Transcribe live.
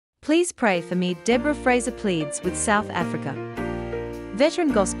Please pray for me. Deborah Fraser pleads with South Africa.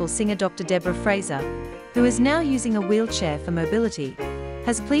 Veteran gospel singer Dr. Deborah Fraser, who is now using a wheelchair for mobility,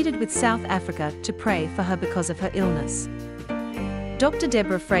 has pleaded with South Africa to pray for her because of her illness. Dr.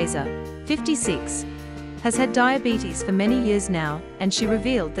 Deborah Fraser, 56, has had diabetes for many years now, and she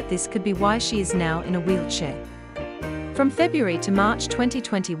revealed that this could be why she is now in a wheelchair. From February to March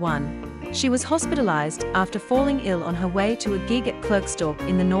 2021, she was hospitalised after falling ill on her way to a gig at Klerksdorp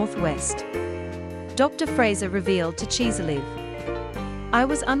in the northwest. Dr. Fraser revealed to Pleads, "I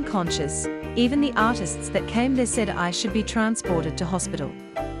was unconscious. Even the artists that came there said I should be transported to hospital.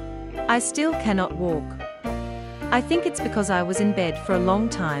 I still cannot walk. I think it's because I was in bed for a long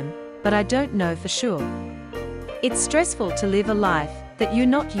time, but I don't know for sure. It's stressful to live a life that you're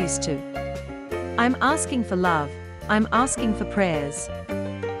not used to. I'm asking for love. I'm asking for prayers."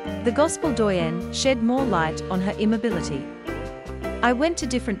 The gospel doyen shed more light on her immobility. "I went to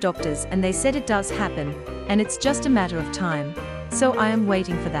different doctors and they said it does happen, and it's just a matter of time, so I am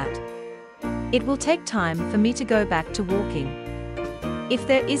waiting for that. It will take time for me to go back to walking. If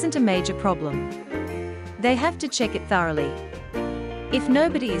there isn't a major problem, they have to check it thoroughly. If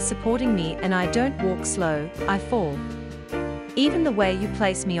nobody is supporting me and I don't walk slow, I fall. Even the way you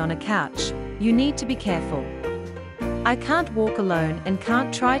place me on a couch, you need to be careful. I can't walk alone and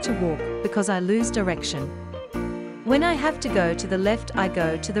can't try to walk because I lose direction. When I have to go to the left, I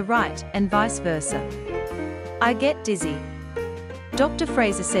go to the right, and vice versa. I get dizzy." Dr.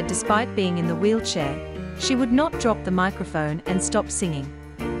 Fraser said despite being in the wheelchair, she would not drop the microphone and stop singing.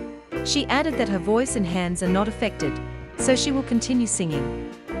 She added that her voice and hands are not affected, so she will continue singing.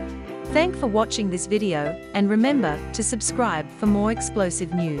 Thanks for watching this video, and remember to subscribe for more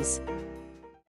explosive news.